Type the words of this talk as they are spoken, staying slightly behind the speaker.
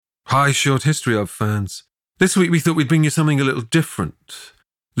Hi, Short History of fans. This week we thought we'd bring you something a little different.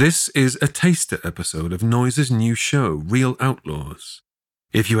 This is a taster episode of Noise's new show, Real Outlaws.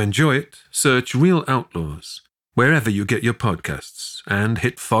 If you enjoy it, search Real Outlaws wherever you get your podcasts and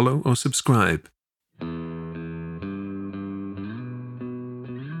hit follow or subscribe.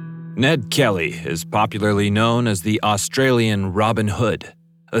 Ned Kelly is popularly known as the Australian Robin Hood,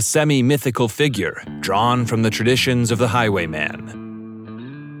 a semi-mythical figure drawn from the traditions of the highwayman.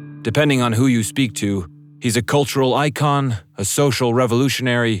 Depending on who you speak to, he's a cultural icon, a social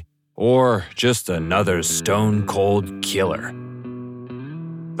revolutionary, or just another stone-cold killer.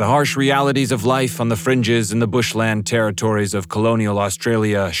 The harsh realities of life on the fringes in the bushland territories of colonial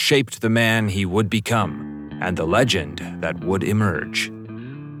Australia shaped the man he would become and the legend that would emerge.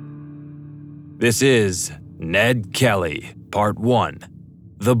 This is Ned Kelly, Part 1,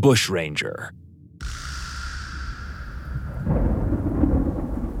 The Bushranger.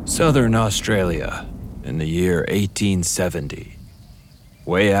 Southern Australia, in the year 1870.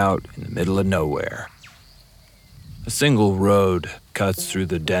 Way out in the middle of nowhere. A single road cuts through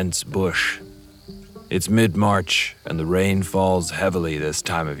the dense bush. It's mid-March, and the rain falls heavily this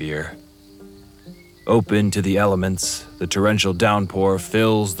time of year. Open to the elements, the torrential downpour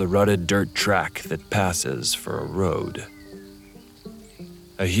fills the rutted dirt track that passes for a road.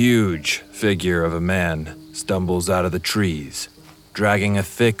 A huge figure of a man stumbles out of the trees, dragging a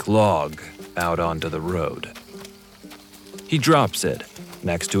thick log out onto the road. He drops it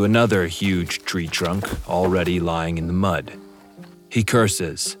next to another huge tree trunk already lying in the mud. He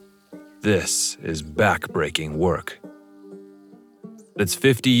curses. This is back-breaking work. It's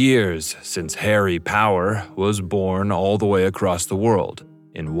 50 years since Harry Power was born all the way across the world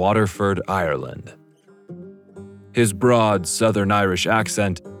in Waterford, Ireland. His broad Southern Irish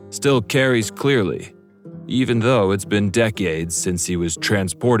accent still carries clearly, even though it's been decades since he was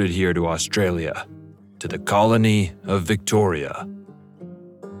transported here to Australia, to the colony of Victoria.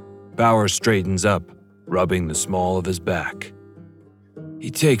 Power straightens up, rubbing the small of his back. He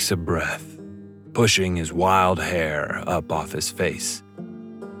takes a breath, pushing his wild hair up off his face.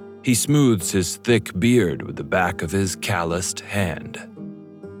 He smooths his thick beard with the back of his calloused hand.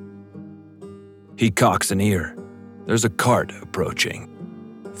 He cocks an ear. There's a cart approaching,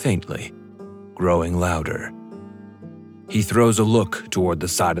 faintly, growing louder. He throws a look toward the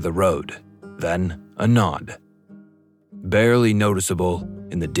side of the road, then a nod. Barely noticeable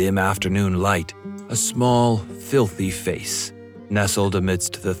in the dim afternoon light, a small, filthy face, nestled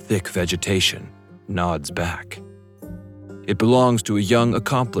amidst the thick vegetation, nods back. It belongs to a young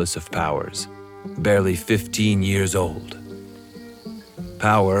accomplice of Power's, barely 15 years old.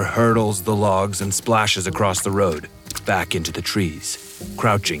 Power hurdles the logs and splashes across the road, back into the trees,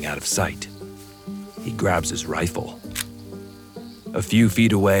 crouching out of sight. He grabs his rifle. A few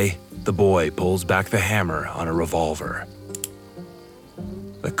feet away, the boy pulls back the hammer on a revolver.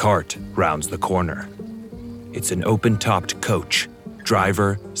 The cart rounds the corner. It's an open-topped coach.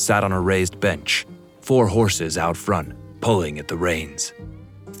 Driver sat on a raised bench. 4 horses out front, pulling at the reins.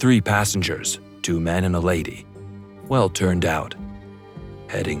 3 passengers, 2 men and a lady. Well turned out.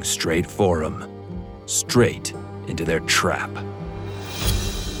 Heading straight for him. Straight into their trap.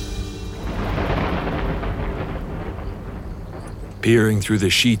 Peering through the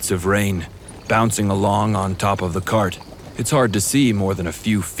sheets of rain, bouncing along on top of the cart, it's hard to see more than a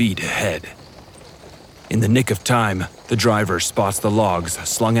few feet ahead. In the nick of time, the driver spots the logs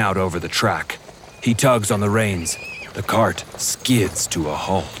slung out over the track. He tugs on the reins. The cart skids to a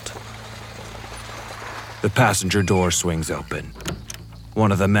halt. The passenger door swings open.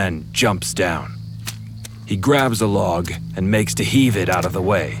 One of the men jumps down. He grabs a log and makes to heave it out of the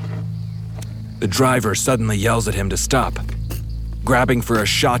way. The driver suddenly yells at him to stop, grabbing for a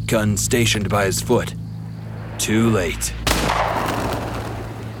shotgun stationed by his foot. Too late.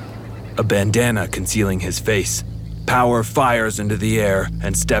 A bandana concealing his face, Power fires into the air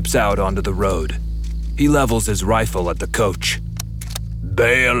and steps out onto the road. He levels his rifle at the coach.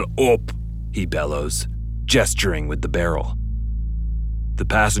 "Bail up," he bellows, gesturing with the barrel. The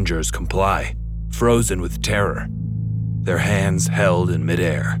passengers comply, frozen with terror, their hands held in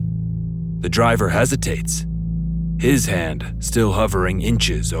midair. The driver hesitates, his hand still hovering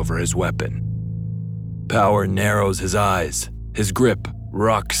inches over his weapon. Power narrows his eyes, his grip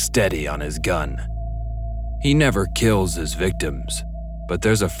rock steady on his gun. He never kills his victims, but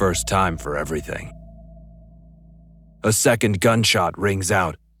there's a first time for everything. A second gunshot rings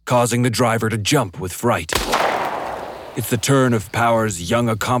out, causing the driver to jump with fright. It's the turn of Power's young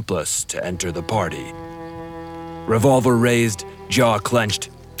accomplice to enter the party. Revolver raised, jaw clenched,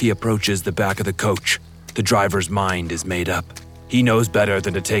 he approaches the back of the coach. The driver's mind is made up. he knows better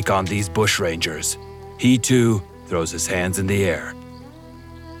than to take on these bushrangers. He, too, throws his hands in the air.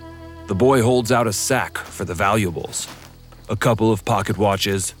 The boy holds out a sack for the valuables. A couple of pocket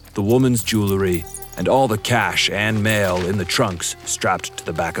watches, the woman's jewelry, and all the cash and mail in the trunks strapped to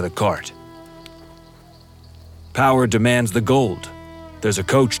the back of the cart. Power demands the gold. There's a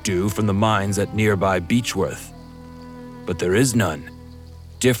coach due from the mines at nearby Beechworth. But there is none.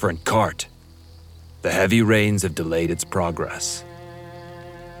 Different cart. The heavy rains have delayed its progress.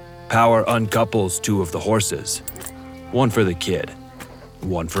 Power uncouples two of the horses, one for the kid,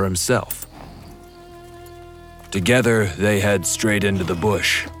 one for himself. Together, they head straight into the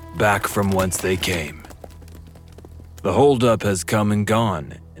bush, back from whence they came. The holdup has come and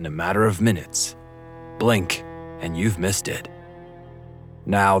gone in a matter of minutes. Blink, and you've missed it.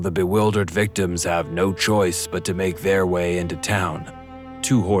 Now the bewildered victims have no choice but to make their way into town,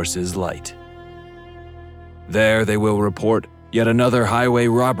 2 horses light. There they will report yet another highway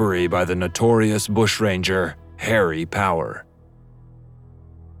robbery by the notorious bushranger, Harry Power.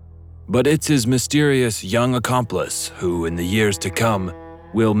 But it's his mysterious young accomplice who, in the years to come,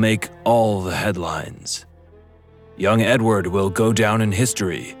 will make all the headlines. Young Edward will go down in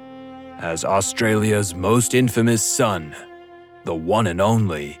history as Australia's most infamous son, the one and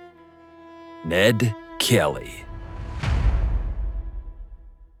only Ned Kelly.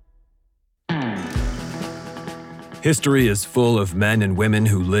 History is full of men and women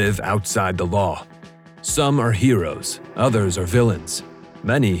who live outside the law. Some are heroes, others are villains.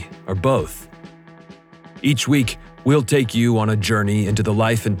 Many are both. Each week, we'll take you on a journey into the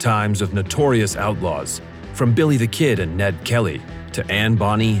life and times of notorious outlaws, from Billy the Kid and Ned Kelly to Anne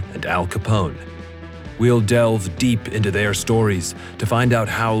Bonny and Al Capone. We'll delve deep into their stories to find out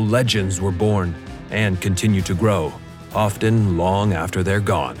how legends were born and continue to grow, often long after they're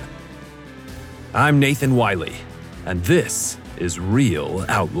gone. I'm Nathan Wiley, and this is Real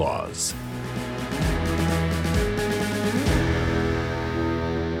Outlaws.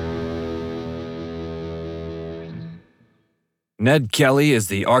 Ned Kelly is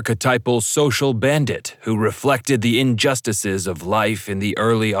the archetypal social bandit who reflected the injustices of life in the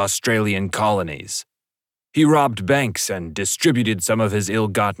early Australian colonies. He robbed banks and distributed some of his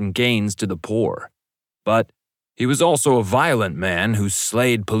ill-gotten gains to the poor. But he was also a violent man who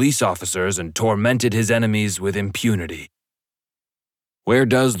slayed police officers and tormented his enemies with impunity. Where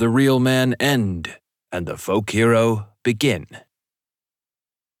does the real man end and the folk hero begin?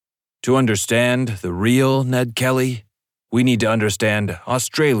 To understand the real Ned Kelly, we need to understand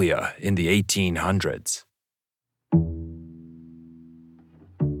Australia in the 1800s.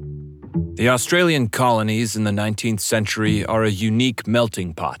 The Australian colonies in the 19th century are a unique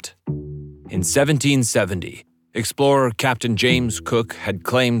melting pot. In 1770, explorer Captain James Cook had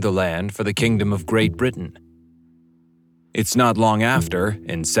claimed the land for the Kingdom of Great Britain. It's not long after,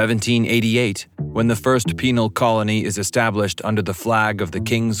 in 1788, when the first penal colony is established under the flag of the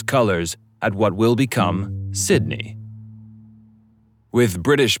King's colours at what will become Sydney. With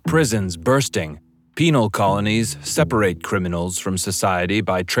British prisons bursting, penal colonies separate criminals from society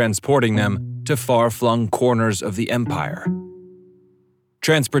by transporting them to far-flung corners of the empire.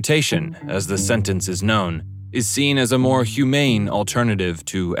 Transportation, as the sentence is known, is seen as a more humane alternative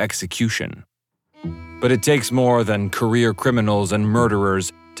to execution. But it takes more than career criminals and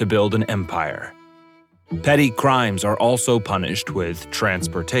murderers to build an empire. Petty crimes are also punished with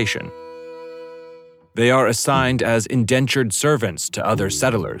transportation. They are assigned as indentured servants to other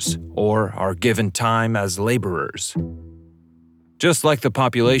settlers, or are given time as laborers. Just like the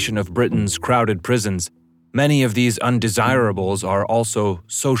population of Britain's crowded prisons, many of these undesirables are also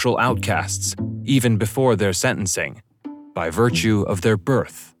social outcasts, even before their sentencing, by virtue of their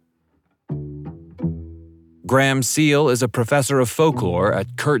birth. Graham Seal is a professor of folklore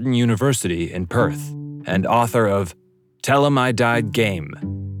at Curtin University in Perth, and author of Tell 'Em I Died Game,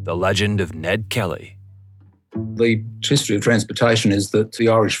 The Legend of Ned Kelly. The history of transportation is that the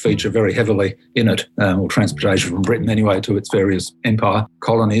Irish feature very heavily in it, or transportation from Britain anyway to its various empire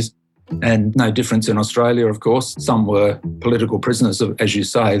colonies. And no difference in Australia, of course. Some were political prisoners, as you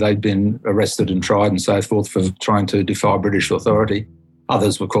say. They'd been arrested and tried and so forth for trying to defy British authority.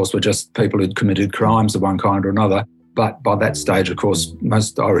 Others, of course, were just people who'd committed crimes of one kind or another. But by that stage, of course,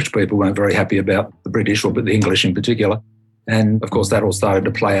 most Irish people weren't very happy about the British, or the English in particular. And, of course, that all started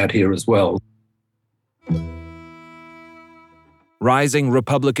to play out here as well. Rising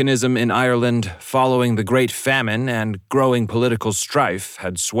republicanism in Ireland following the Great Famine and growing political strife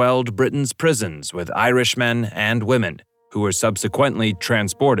had swelled Britain's prisons with Irishmen and women, who were subsequently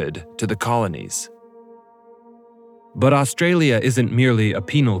transported to the colonies. But Australia isn't merely a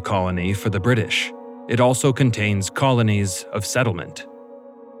penal colony for the British. it also contains colonies of settlement.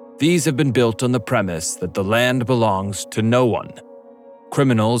 These have been built on the premise that the land belongs to no one.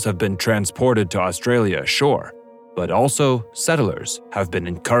 Criminals have been transported to Australia, sure, but also settlers have been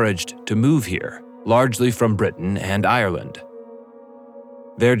encouraged to move here, largely from Britain and Ireland.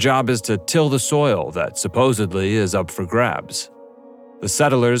 Their job is to till the soil that supposedly is up for grabs. The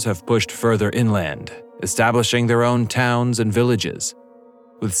settlers have pushed further inland, establishing their own towns and villages,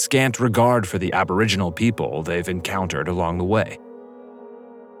 with scant regard for the Aboriginal people they've encountered along the way.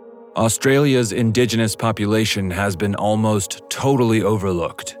 Australia's indigenous population has been almost totally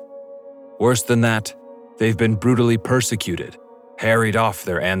overlooked. Worse than that, they've been brutally persecuted, harried off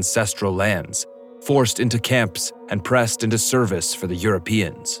their ancestral lands, forced into camps, and pressed into service for the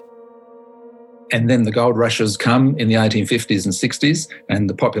Europeans. And then the gold rushes come in the 1850s and 60s, and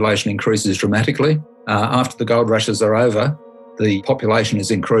the population increases dramatically. After the gold rushes are over, the population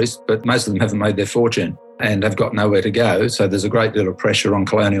is increased, but most of them haven't made their fortune and have got nowhere to go. So there's a great deal of pressure on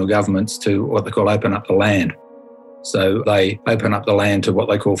colonial governments to what they call open up the land. So they open up the land to what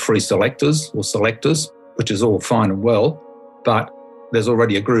they call free selectors or selectors, which is all fine and well, but there's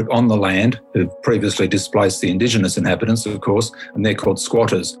already a group on the land who've previously displaced the indigenous inhabitants, of course, and they're called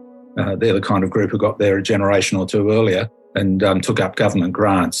squatters. They're the kind of group who got there a generation or two earlier and took up government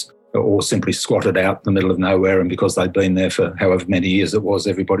grants, or simply squatted out in the middle of nowhere, and because they'd been there for however many years it was,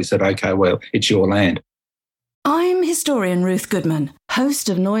 everybody said, OK, well, it's your land. I'm historian Ruth Goodman, host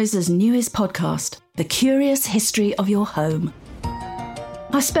of Noiser's newest podcast, The Curious History of Your Home.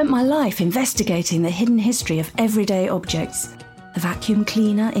 I've spent my life investigating the hidden history of everyday objects. The vacuum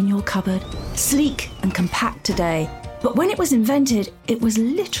cleaner in your cupboard, sleek and compact today, but when it was invented, it was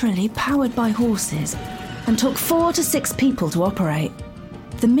literally powered by horses and took 4 to 6 people to operate.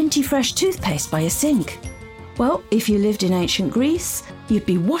 The minty fresh toothpaste by your sink. Well, if you lived in ancient Greece, you'd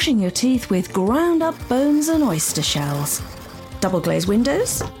be washing your teeth with ground up bones and oyster shells. Double glazed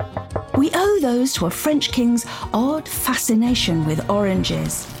windows? We owe those to a French king's odd fascination with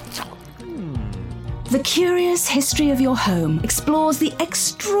oranges. The Curious History of Your Home explores the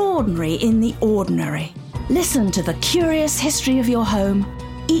extraordinary in the ordinary. Listen to The Curious History of Your Home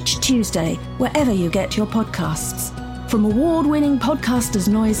each Tuesday, wherever you get your podcasts. From award-winning podcasters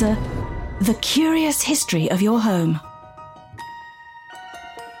Noiser, The Curious History of Your Home.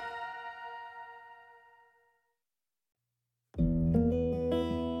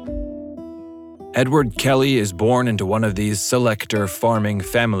 Edward Kelly is born into one of these selector farming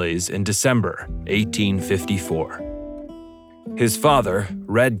families in December 1854. His father,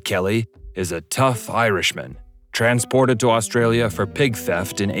 Red Kelly, is a tough Irishman, transported to Australia for pig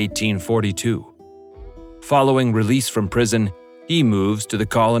theft in 1842. Following release from prison, he moves to the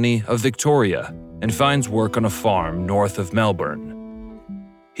colony of Victoria and finds work on a farm north of Melbourne.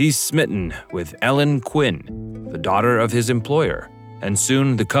 He's smitten with Ellen Quinn, the daughter of his employer, and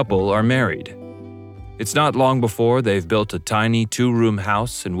soon the couple are married. It's not long before they've built a tiny 2-room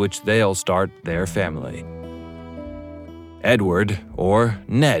house in which they'll start their family. Edward, or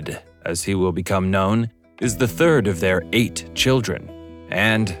Ned, as he will become known, is the third of their 8 children,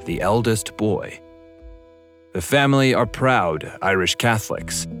 and the eldest boy. The family are proud Irish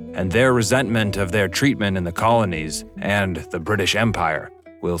Catholics, and their resentment of their treatment in the colonies and the British Empire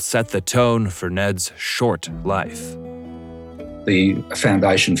will set the tone for Ned's short life. The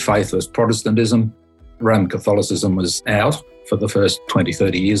foundation faith was Protestantism. Roman Catholicism was out for the first 20,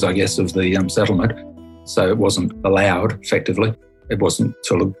 30 years, I guess, of the settlement. So it wasn't allowed, effectively. It wasn't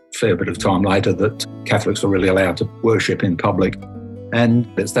until a fair bit of time later that Catholics were really allowed to worship in public. And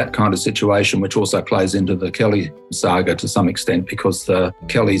it's that kind of situation which also plays into the Kelly saga to some extent, because the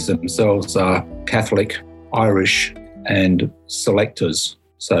Kellys themselves are Catholic, Irish and selectors.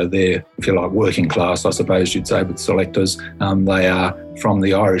 So they're, if you like, working class, I suppose you'd say, with selectors. They are from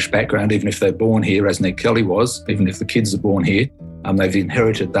the Irish background, even if they're born here, as Ned Kelly was, even if the kids are born here. They've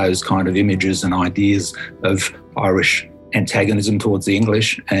inherited those kind of images and ideas of Irish antagonism towards the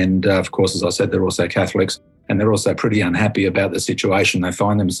English. And of course, as I said, they're also Catholics, and they're also pretty unhappy about the situation they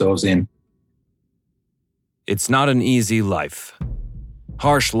find themselves in. It's not an easy life.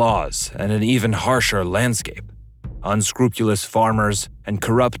 Harsh laws and an even harsher landscape. Unscrupulous farmers and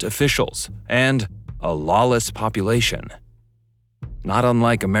corrupt officials, and a lawless population. Not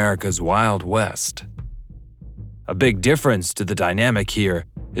unlike America's Wild West. A big difference to the dynamic here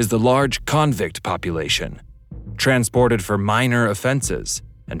is the large convict population, transported for minor offenses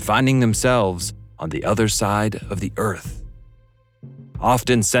and finding themselves on the other side of the earth.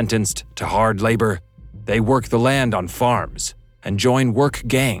 Often sentenced to hard labor, they work the land on farms and join work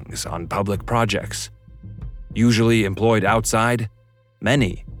gangs on public projects. Usually employed outside,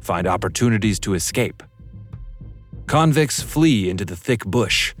 many find opportunities to escape. Convicts flee into the thick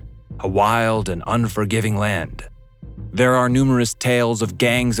bush, a wild and unforgiving land. There are numerous tales of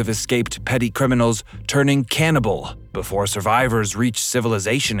gangs of escaped petty criminals turning cannibal before survivors reach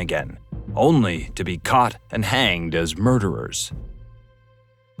civilization again, only to be caught and hanged as murderers.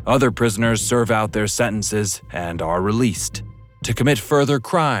 Other prisoners serve out their sentences and are released to commit further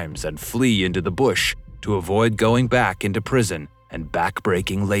crimes and flee into the bush to avoid going back into prison and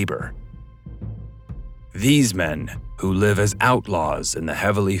backbreaking labor. These men, who live as outlaws in the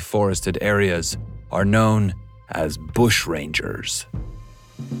heavily forested areas, are known as bushrangers.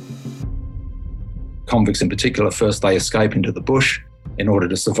 Convicts in particular, first they escape into the bush. In order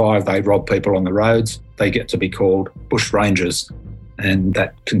to survive, they rob people on the roads. They get to be called bushrangers, and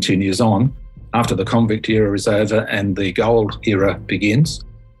that continues on. After the convict era is over and the gold era begins,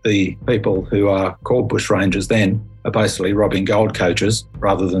 the people who are called bushrangers then are basically robbing gold coaches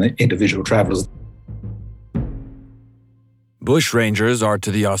rather than individual travellers. Bushrangers are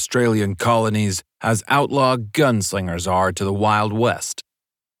to the Australian colonies as outlaw gunslingers are to the Wild West.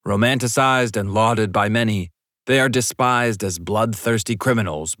 Romanticized and lauded by many, they are despised as bloodthirsty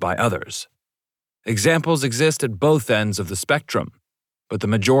criminals by others. Examples exist at both ends of the spectrum, but the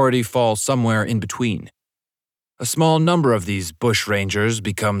majority fall somewhere in between. A small number of these bushrangers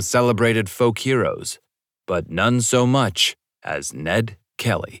become celebrated folk heroes, but none so much as Ned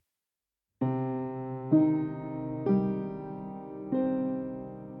Kelly.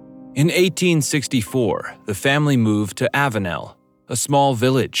 In 1864, the family moved to Avenel, a small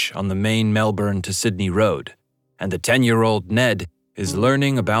village on the main Melbourne to Sydney road, and the 10-year-old Ned is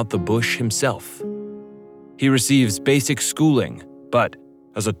learning about the bush himself. He receives basic schooling, but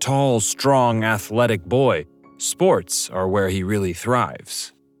as a tall, strong, athletic boy, sports are where he really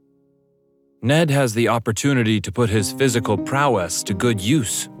thrives. Ned has the opportunity to put his physical prowess to good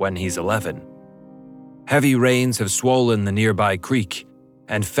use when he's 11. Heavy rains have swollen the nearby creek,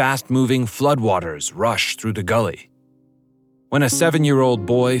 and fast-moving floodwaters rush through the gully. When a 7-year-old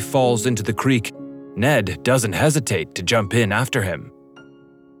boy falls into the creek, Ned doesn't hesitate to jump in after him.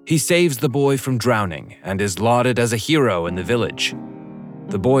 He saves the boy from drowning and is lauded as a hero in the village.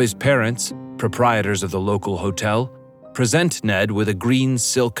 The boy's parents, proprietors of the local hotel, present Ned with a green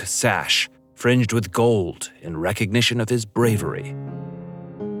silk sash fringed with gold in recognition of his bravery.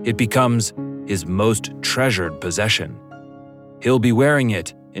 It becomes his most treasured possession. He'll be wearing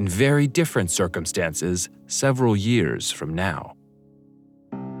it in very different circumstances several years from now.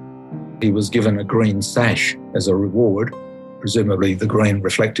 He was given a green sash as a reward, presumably the green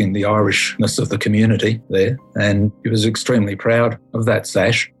reflecting the Irishness of the community there, and he was extremely proud of that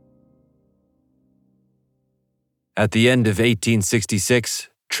sash. At the end of 1866,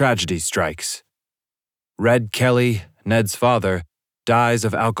 tragedy strikes. Red Kelly, Ned's father, dies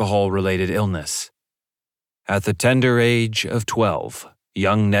of alcohol-related illness. At the tender age of 12,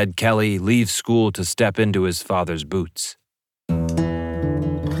 young Ned Kelly leaves school to step into his father's boots.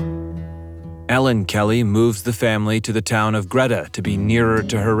 Ellen Kelly moves the family to the town of Greta to be nearer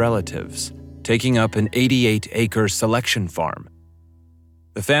to her relatives, taking up an 88-acre selection farm.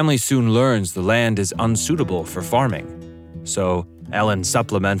 The family soon learns the land is unsuitable for farming, so Ellen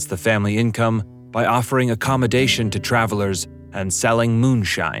supplements the family income by offering accommodation to travelers and selling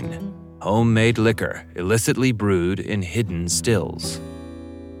moonshine, homemade liquor illicitly brewed in hidden stills.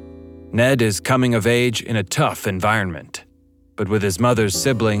 Ned is coming of age in a tough environment, but with his mother's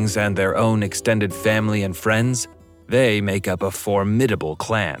siblings and their own extended family and friends, they make up a formidable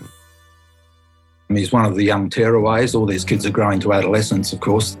clan. He's one of the young tearaways. All these kids are growing to adolescence, of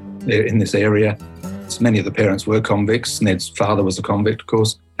course, in this area. Many of the parents were convicts. Ned's father was a convict, of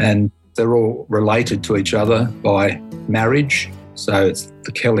course, and they're all related to each other by marriage. So it's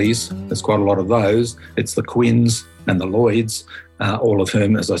the Kellys, there's quite a lot of those. It's the Quinns and the Lloyds, all of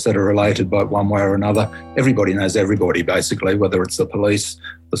whom, as I said, are related by one way or another. Everybody knows everybody, basically, whether it's the police,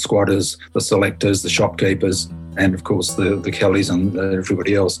 the squatters, the selectors, the shopkeepers, and, of course, the Kellys and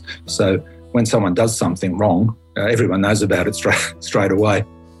everybody else. So when someone does something wrong, everyone knows about it straight away.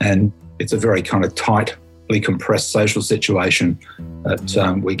 And it's a very kind of tightly compressed social situation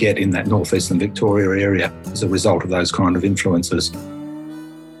that we get in that northeastern Victoria area as a result of those kind of influences.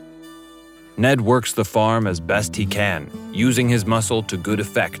 Ned works the farm as best he can, using his muscle to good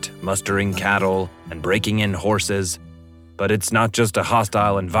effect, mustering cattle and breaking in horses. But it's not just a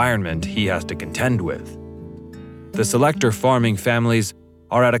hostile environment he has to contend with. The selector farming families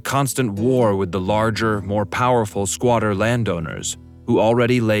are at a constant war with the larger, more powerful squatter landowners who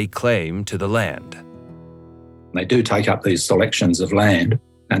already lay claim to the land. They do take up these selections of land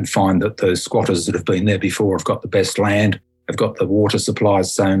and find that the squatters that have been there before have got the best land They've got the water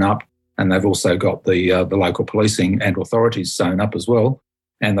supplies sewn up, and they've also got the local policing and authorities sewn up as well.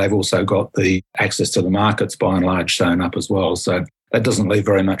 And they've also got the access to the markets by and large sewn up as well. So that doesn't leave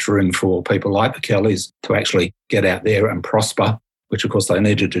very much room for people like the Kellys to actually get out there and prosper, which of course they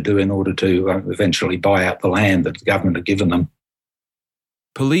needed to do in order to eventually buy out the land that the government had given them.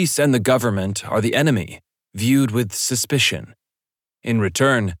 Police and the government are the enemy, viewed with suspicion. In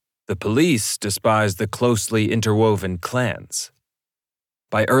return, the police despise the closely interwoven clans.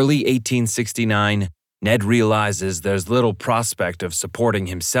 By early 1869, Ned realizes there's little prospect of supporting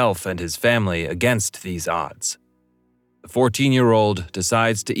himself and his family against these odds. The 14-year-old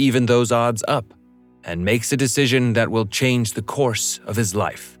decides to even those odds up and makes a decision that will change the course of his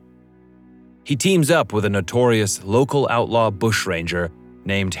life. He teams up with a notorious local outlaw bushranger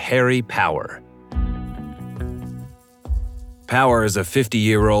named Harry Power. Power is a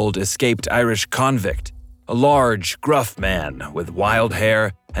 50-year-old escaped Irish convict, a large, gruff man with wild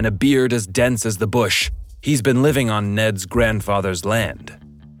hair and a beard as dense as the bush. He's been living on Ned's grandfather's land.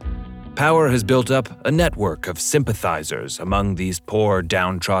 Power has built up a network of sympathizers among these poor,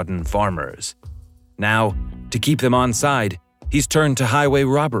 downtrodden farmers. Now, to keep them on side, he's turned to highway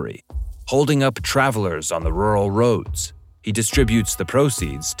robbery, holding up travelers on the rural roads. He distributes the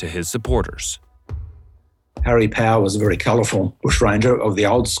proceeds to his supporters. Harry Power was a very colourful bushranger of the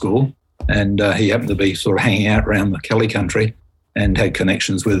old school, and he happened to be sort of hanging out around the Kelly country and had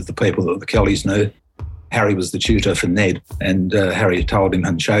connections with the people that the Kellys knew. Harry was the tutor for Ned, and Harry told him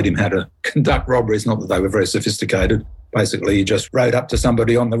and showed him how to conduct robberies, not that they were very sophisticated. Basically, you just rode up to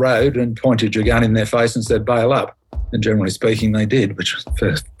somebody on the road and pointed your gun in their face and said, "Bail up." And generally speaking, they did, which was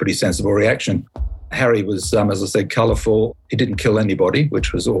a pretty sensible reaction. Harry was, as I said, colourful. He didn't kill anybody,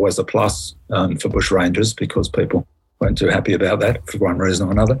 which was always a plus for bushrangers because people weren't too happy about that for one reason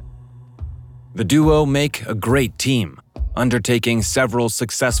or another. The duo make a great team, undertaking several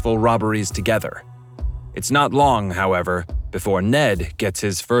successful robberies together. It's not long, however, before Ned gets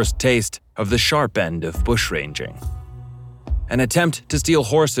his first taste of the sharp end of bushranging. An attempt to steal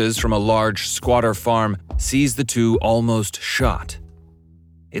horses from a large squatter farm sees the two almost shot.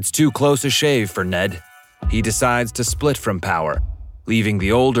 It's too close a shave for Ned. He decides to split from Power, leaving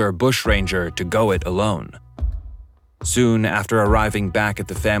the older bushranger to go it alone. Soon after arriving back at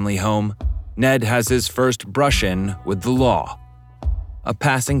the family home, Ned has his first brush-in with the law. A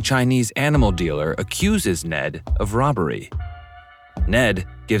passing Chinese animal dealer accuses Ned of robbery. Ned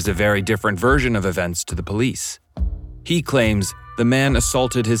gives a very different version of events to the police. He claims the man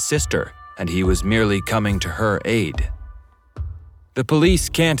assaulted his sister and he was merely coming to her aid. The police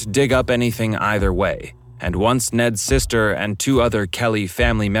can't dig up anything either way, and once Ned's sister and two other Kelly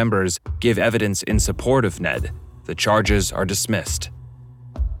family members give evidence in support of Ned, the charges are dismissed.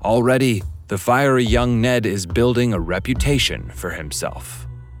 Already, the fiery young Ned is building a reputation for himself.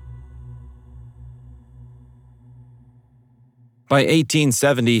 By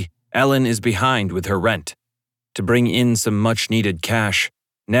 1870, Ellen is behind with her rent. To bring in some much-needed cash,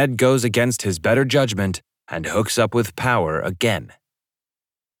 Ned goes against his better judgment and hooks up with Power again.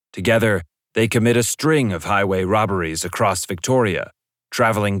 Together, they commit a string of highway robberies across Victoria,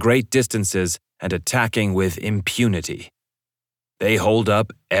 traveling great distances and attacking with impunity. They hold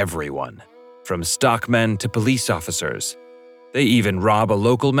up everyone, from stockmen to police officers. They even rob a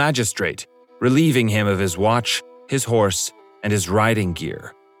local magistrate, relieving him of his watch, his horse, and his riding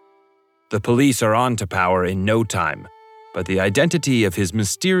gear. The police are on to Power in no time, but the identity of his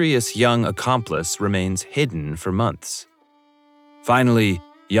mysterious young accomplice remains hidden for months. Finally,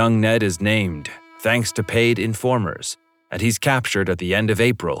 young Ned is named, thanks to paid informers, and he's captured at the end of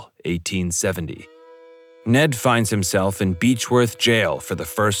April 1870. Ned finds himself in Beechworth Jail for the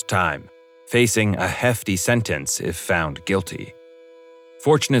first time, facing a hefty sentence if found guilty.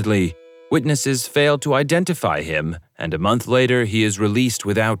 Fortunately, witnesses failed to identify him, and a month later he is released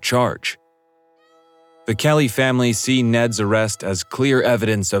without charge. The Kelly family see Ned's arrest as clear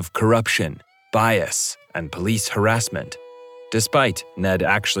evidence of corruption, bias, and police harassment, despite Ned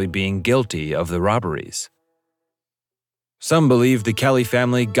actually being guilty of the robberies. Some believe the Kelly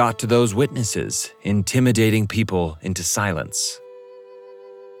family got to those witnesses, intimidating people into silence.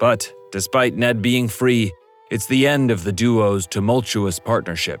 But despite Ned being free, it's the end of the duo's tumultuous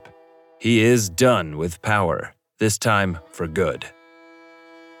partnership. He is done with Power, this time for good.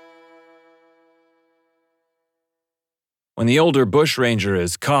 When the older bushranger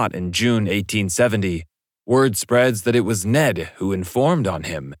is caught in June 1870, word spreads that it was Ned who informed on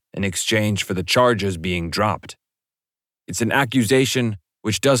him in exchange for the charges being dropped. It's an accusation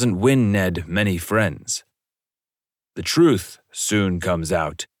which doesn't win Ned many friends. The truth soon comes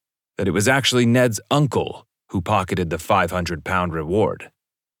out that it was actually Ned's uncle who pocketed the £500 reward.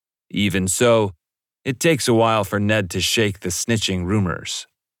 Even so, it takes a while for Ned to shake the snitching rumors.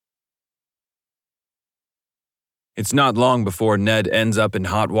 It's not long before Ned ends up in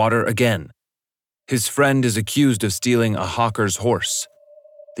hot water again. His friend is accused of stealing a hawker's horse.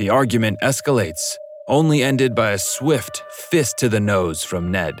 The argument escalates, only ended by a swift fist to the nose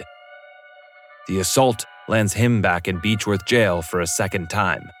from Ned. The assault lands him back in Beechworth Jail for a second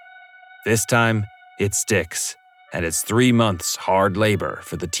time. This time, it sticks, and it's 3 months hard labor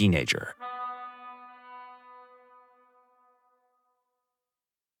for the teenager.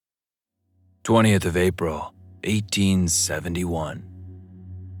 "20th of April, 1871.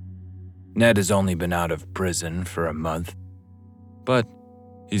 Ned has only been out of prison for a month, but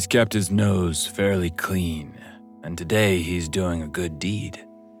he's kept his nose fairly clean, and today he's doing a good deed.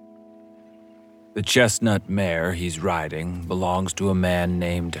 The chestnut mare he's riding belongs to a man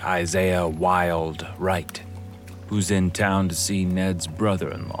named Isaiah Wilde Wright, who's in town to see Ned's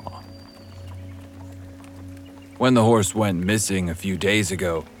brother-in-law. When the horse went missing a few days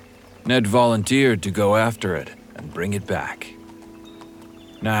ago, Ned volunteered to go after it and bring it back.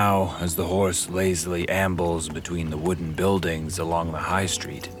 Now, as the horse lazily ambles between the wooden buildings along the high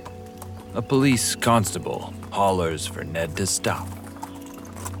street, a police constable hollers for Ned to stop.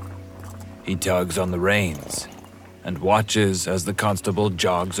 He tugs on the reins and watches as the constable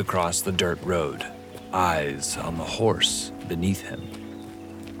jogs across the dirt road, eyes on the horse beneath him.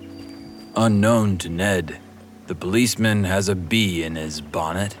 Unknown to Ned, the policeman has a bee in his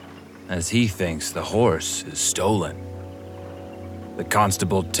bonnet as he thinks the horse is stolen. The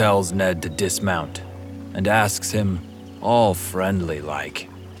constable tells Ned to dismount and asks him, all friendly-like,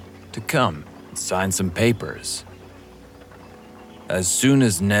 to come and sign some papers. As soon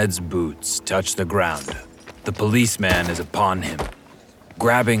as Ned's boots touch the ground, the policeman is upon him,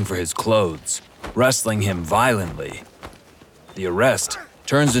 grabbing for his clothes, wrestling him violently. The arrest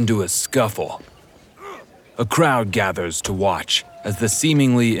turns into a scuffle. A crowd gathers to watch as the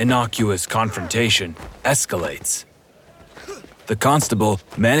seemingly innocuous confrontation escalates. The constable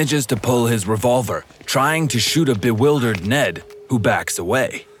manages to pull his revolver, trying to shoot a bewildered Ned, who backs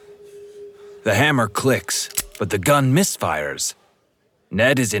away. The hammer clicks, but the gun misfires.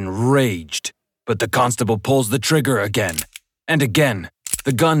 Ned is enraged, but the constable pulls the trigger again. And again,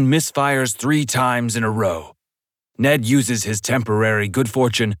 the gun misfires 3 times in a row. Ned uses his temporary good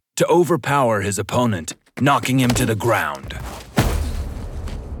fortune to overpower his opponent, knocking him to the ground.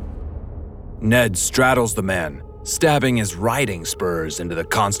 Ned straddles the man, stabbing his riding spurs into the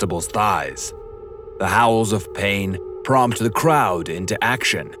constable's thighs. The howls of pain prompt the crowd into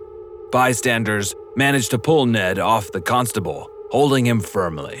action. Bystanders manage to pull Ned off the constable, holding him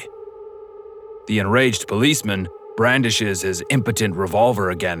firmly. The enraged policeman brandishes his impotent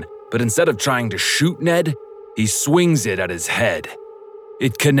revolver again, but instead of trying to shoot Ned, he swings it at his head.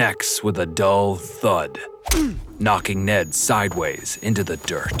 It connects with a dull thud, knocking Ned sideways into the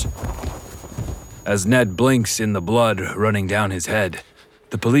dirt. As Ned blinks in the blood running down his head,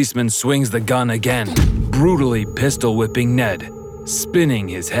 the policeman swings the gun again, brutally pistol whipping Ned, spinning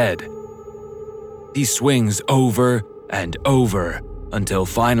his head. He swings over and over until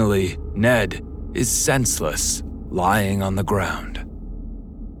finally Ned is senseless, lying on the ground.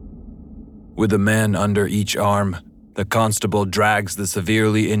 With a man under each arm, the constable drags the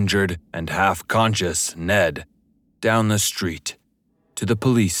severely injured and half-conscious Ned down the street to the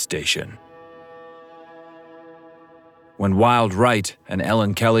police station. When Wilde Wright and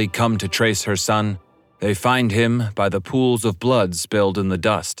Ellen Kelly come to trace her son, they find him by the pools of blood spilled in the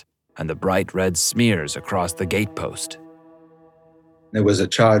dust and the bright red smears across the gatepost. There was a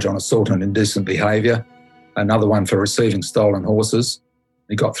charge on assault and indecent behaviour, another one for receiving stolen horses.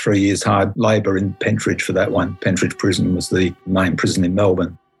 He got 3 years hard labour in Pentridge for that one. Pentridge Prison was the main prison in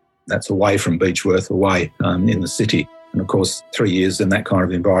Melbourne. That's away from Beechworth, away in the city. And of course, 3 years in that kind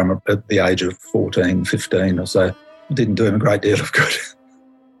of environment at the age of 14, 15 or so didn't do him a great deal of good.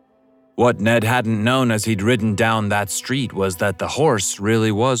 What Ned hadn't known as he'd ridden down that street was that the horse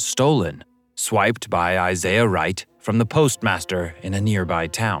really was stolen, swiped by Isaiah Wright from the postmaster in a nearby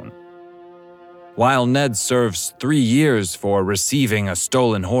town. While Ned serves 3 years for receiving a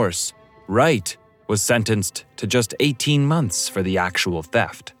stolen horse, Wright was sentenced to just 18 months for the actual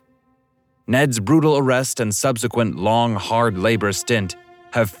theft. Ned's brutal arrest and subsequent long, hard labor stint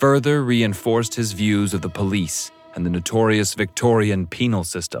have further reinforced his views of the police and the notorious Victorian penal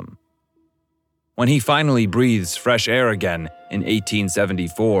system. When he finally breathes fresh air again in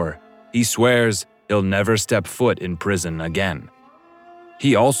 1874, he swears he'll never step foot in prison again.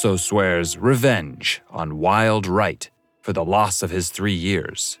 He also swears revenge on Wilde Wright for the loss of his 3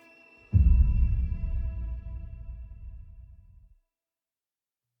 years.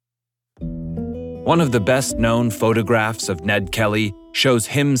 One of the best-known photographs of Ned Kelly shows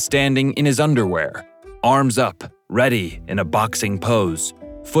him standing in his underwear, arms up, ready in a boxing pose,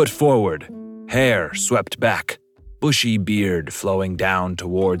 foot forward, hair swept back, bushy beard flowing down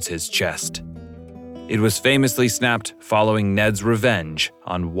towards his chest. It was famously snapped following Ned's revenge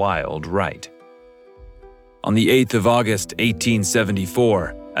on Wild Wright. On the 8th of August,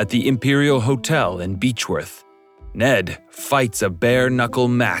 1874, at the Imperial Hotel in Beechworth, Ned fights a bare-knuckle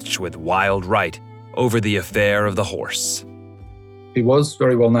match with Wild Wright over the affair of the horse. He was a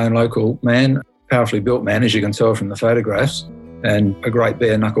very well-known local man, powerfully built man, as you can tell from the photographs, and a great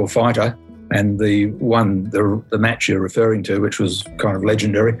bare-knuckle fighter. And the match you're referring to, which was kind of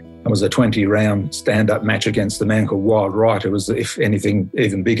legendary, it was a 20-round stand-up match against a man called Wild Wright, who was, if anything,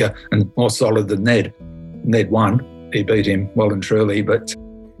 even bigger and more solid than Ned. Ned won. He beat him well and truly, but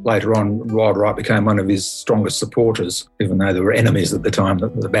later on, Wild Wright became one of his strongest supporters, even though they were enemies at the time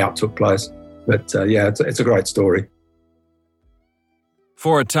that the bout took place. But it's a great story.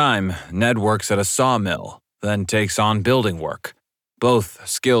 For a time, Ned works at a sawmill, then takes on building work, both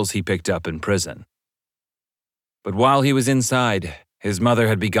skills he picked up in prison. But while he was inside, his mother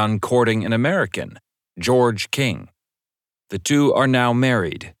had begun courting an American, George King. The two are now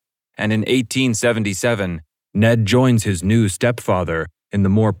married, and in 1877, Ned joins his new stepfather in the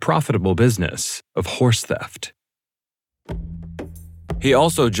more profitable business of horse theft. He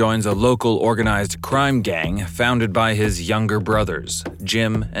also joins a local organized crime gang founded by his younger brothers,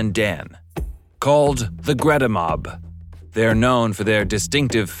 Jim and Dan, called the Greta Mob. They're known for their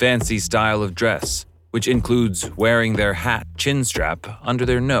distinctive fancy style of dress, which includes wearing their hat chin strap under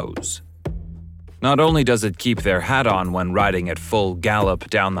their nose. Not only does it keep their hat on when riding at full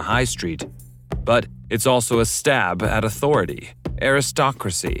gallop down the high street, but it's also a stab at authority,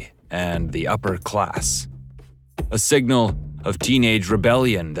 aristocracy, and the upper class. A signal of teenage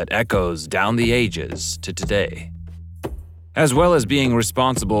rebellion that echoes down the ages to today. As well as being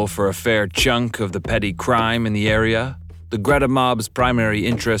responsible for a fair chunk of the petty crime in the area, the Greta Mob's primary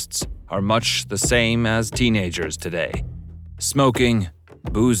interests are much the same as teenagers today: smoking,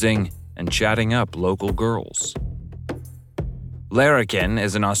 boozing, and chatting up local girls. Larrikin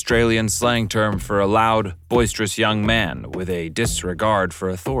is an Australian slang term for a loud, boisterous young man with a disregard for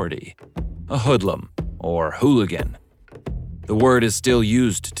authority, a hoodlum or hooligan. The word is still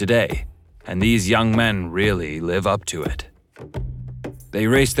used today, and these young men really live up to it. They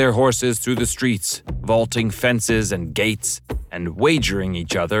race their horses through the streets, vaulting fences and gates, and wagering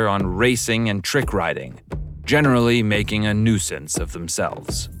each other on racing and trick riding, generally making a nuisance of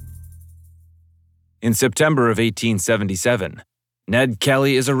themselves. In September of 1877, Ned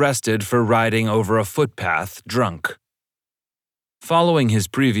Kelly is arrested for riding over a footpath drunk. Following his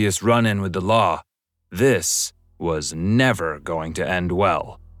previous run-in with the law, this was never going to end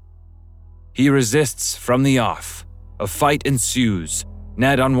well. He resists from the off. A fight ensues,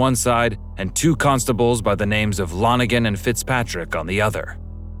 Ned on one side and two constables by the names of Lonigan and Fitzpatrick on the other.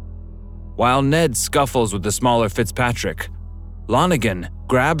 While Ned scuffles with the smaller Fitzpatrick, Lonigan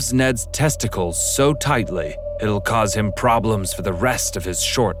grabs Ned's testicles so tightly it'll cause him problems for the rest of his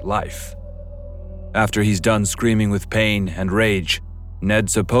short life. After he's done screaming with pain and rage,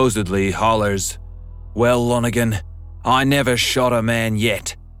 Ned supposedly hollers, "Well, Lonigan, I never shot a man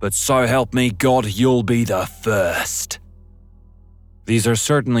yet, but so help me God, you'll be the first." These are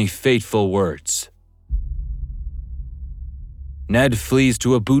certainly fateful words. Ned flees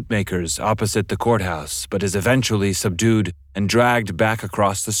to a bootmaker's opposite the courthouse, but is eventually subdued and dragged back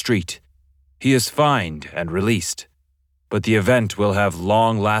across the street. He is fined and released, but the event will have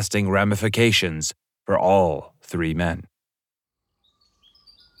long-lasting ramifications for all three men.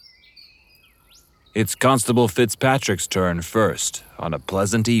 It's Constable Fitzpatrick's turn first on a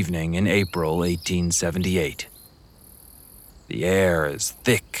pleasant evening in April 1878. The air is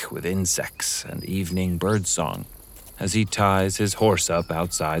thick with insects and evening birdsong as he ties his horse up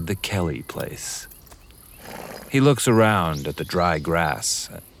outside the Kelly place. He looks around at the dry grass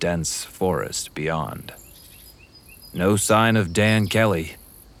and dense forest beyond. No sign of Dan Kelly,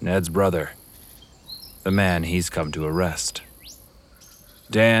 Ned's brother, the man he's come to arrest.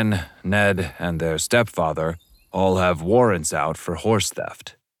 Dan, Ned, and their stepfather all have warrants out for horse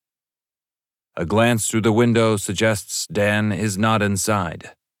theft. A glance through the window suggests Dan is not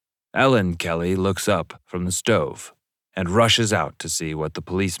inside. Ellen Kelly looks up from the stove and rushes out to see what the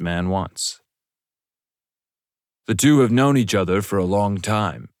policeman wants. The two have known each other for a long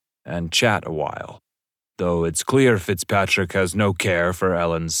time and chat a while, though it's clear Fitzpatrick has no care for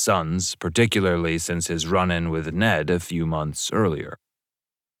Ellen's sons, particularly since his run-in with Ned a few months earlier.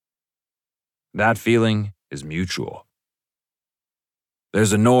 That feeling is mutual.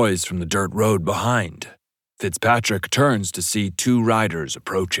 There's a noise from the dirt road behind. Fitzpatrick turns to see two riders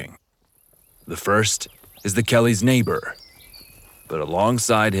approaching. The first is the Kelly's neighbor, but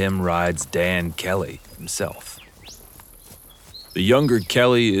alongside him rides Dan Kelly himself. The younger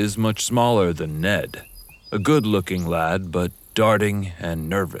Kelly is much smaller than Ned, a good-looking lad, but darting and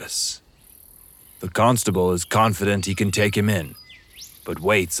nervous. The constable is confident he can take him in, but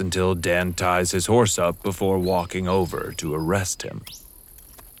waits until Dan ties his horse up before walking over to arrest him.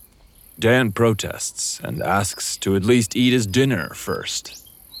 Dan protests and asks to at least eat his dinner first.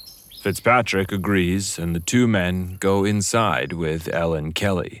 Fitzpatrick agrees, and the two men go inside with Ellen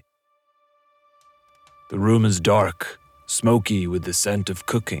Kelly. The room is dark, smoky with the scent of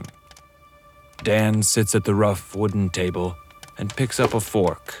cooking. Dan sits at the rough wooden table and picks up a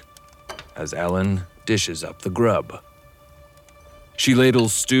fork as Ellen dishes up the grub. She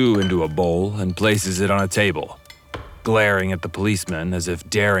ladles stew into a bowl and places it on a table, glaring at the policeman as if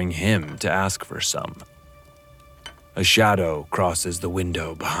daring him to ask for some. A shadow crosses the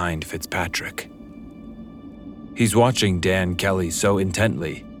window behind Fitzpatrick. He's watching Dan Kelly so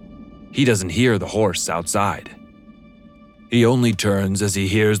intently, he doesn't hear the horse outside. He only turns as he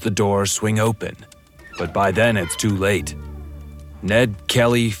hears the door swing open, but by then it's too late. Ned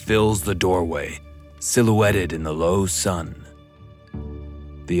Kelly fills the doorway, silhouetted in the low sun.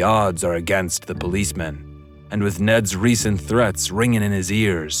 The odds are against the policeman, and with Ned's recent threats ringing in his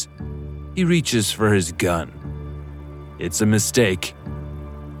ears, he reaches for his gun. It's a mistake.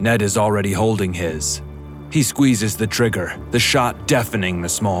 Ned is already holding his. He squeezes the trigger, the shot deafening the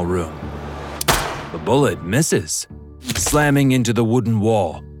small room. The bullet misses, slamming into the wooden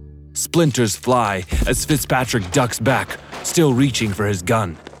wall. Splinters fly as Fitzpatrick ducks back, still reaching for his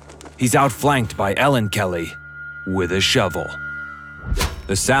gun. He's outflanked by Ellen Kelly with a shovel.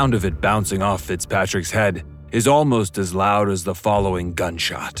 The sound of it bouncing off Fitzpatrick's head is almost as loud as the following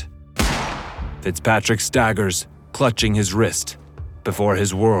gunshot. Fitzpatrick staggers, clutching his wrist, before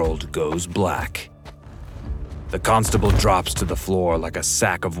his world goes black. The constable drops to the floor like a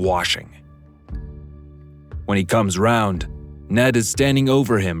sack of washing. When he comes round, Ned is standing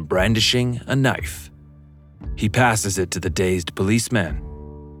over him brandishing a knife. He passes it to the dazed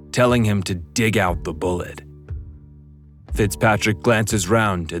policeman, telling him to dig out the bullet. Fitzpatrick glances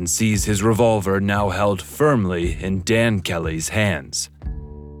round and sees his revolver now held firmly in Dan Kelly's hands.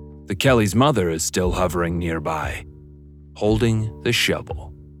 The Kelly's mother is still hovering nearby, holding the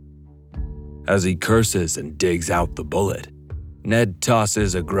shovel. As he curses and digs out the bullet, Ned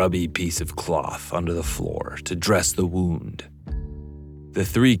tosses a grubby piece of cloth onto the floor to dress the wound. The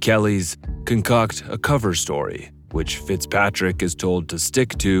three Kellys concoct a cover story, which Fitzpatrick is told to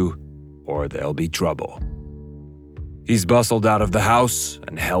stick to, or there'll be trouble. He's bustled out of the house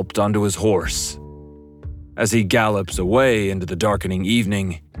and helped onto his horse. As he gallops away into the darkening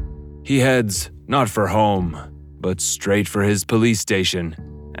evening, he heads not for home, but straight for his police station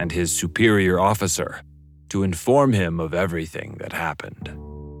and his superior officer to inform him of everything that happened.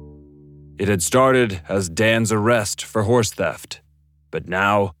 It had started as Dan's arrest for horse theft, but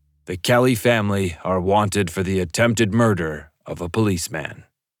now the Kelly family are wanted for the attempted murder of a policeman.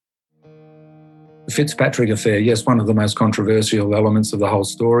 The Fitzpatrick affair, yes, one of the most controversial elements of the whole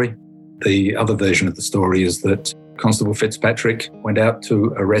story. The other version of the story is that Constable Fitzpatrick went out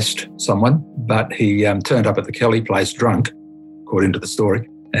to arrest someone, but he turned up at the Kelly place drunk, according to the story,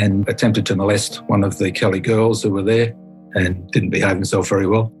 and attempted to molest one of the Kelly girls who were there and didn't behave himself very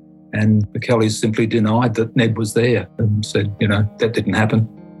well. And the Kellys simply denied that Ned was there and said, that didn't happen.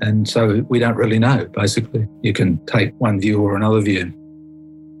 And so we don't really know, basically. You can take one view or another view.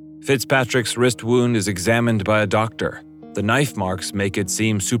 Fitzpatrick's wrist wound is examined by a doctor. The knife marks make it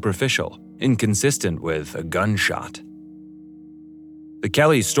seem superficial, inconsistent with a gunshot. The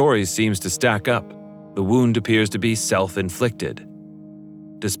Kelly story seems to stack up. The wound appears to be self-inflicted.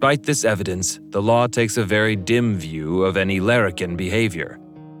 Despite this evidence, the law takes a very dim view of any larrikin behavior,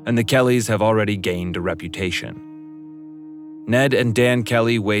 and the Kellys have already gained a reputation. Ned and Dan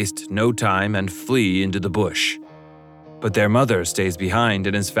Kelly waste no time and flee into the bush. But their mother stays behind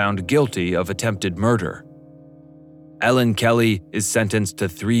and is found guilty of attempted murder. Ellen Kelly is sentenced to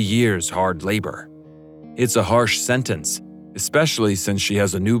 3 years hard labor. It's a harsh sentence, especially since she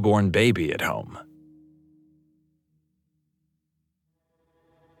has a newborn baby at home.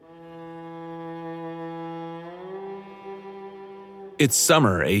 It's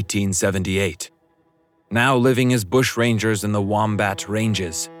summer 1878. Now living as bushrangers in the Wombat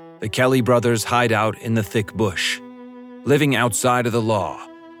Ranges, the Kelly brothers hide out in the thick bush, living outside of the law,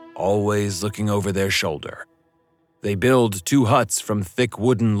 always looking over their shoulder. They build 2 huts from thick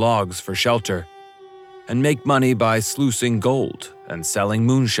wooden logs for shelter, and make money by sluicing gold and selling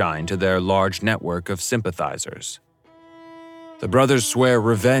moonshine to their large network of sympathizers. The brothers swear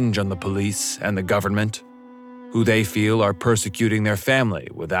revenge on the police and the government, who they feel are persecuting their family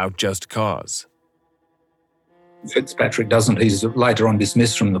without just cause. Fitzpatrick doesn't. He's later on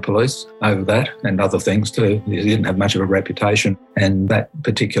dismissed from the police over that and other things too. He didn't have much of a reputation. And that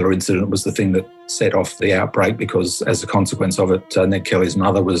particular incident was the thing that set off the outbreak because as a consequence of it, Ned Kelly's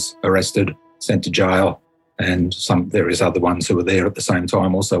mother was arrested, sent to jail, and some various other ones who were there at the same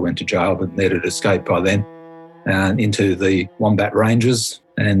time also went to jail, but Ned had escaped by then into the Wombat Ranges,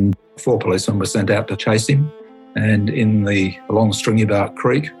 and 4 policemen were sent out to chase him. And along Stringybark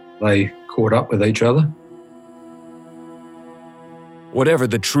Creek, they caught up with each other. Whatever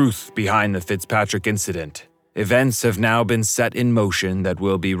the truth behind the Fitzpatrick incident, events have now been set in motion that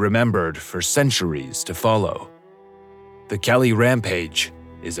will be remembered for centuries to follow. The Kelly Rampage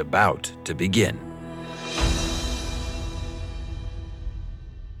is about to begin.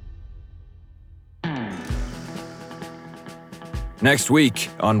 Next week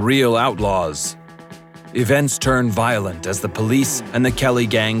on Real Outlaws, events turn violent as the police and the Kelly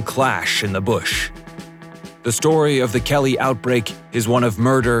gang clash in the bush. The story of the Kelly outbreak is one of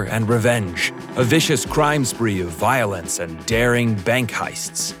murder and revenge, a vicious crime spree of violence and daring bank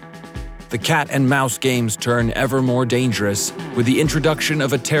heists. The cat and mouse games turn ever more dangerous with the introduction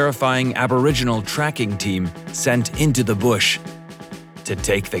of a terrifying Aboriginal tracking team sent into the bush to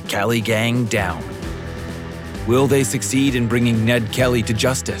take the Kelly gang down. Will they succeed in bringing Ned Kelly to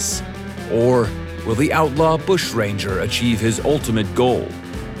justice? Or will the outlaw bushranger achieve his ultimate goal,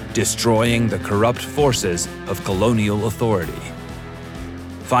 destroying the corrupt forces of colonial authority?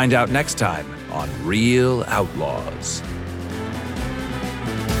 Find out next time on Real Outlaws.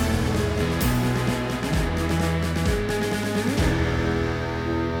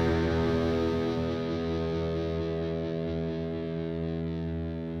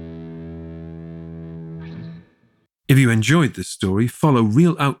 If you enjoyed this story, follow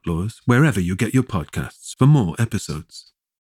Real Outlaws wherever you get your podcasts for more episodes.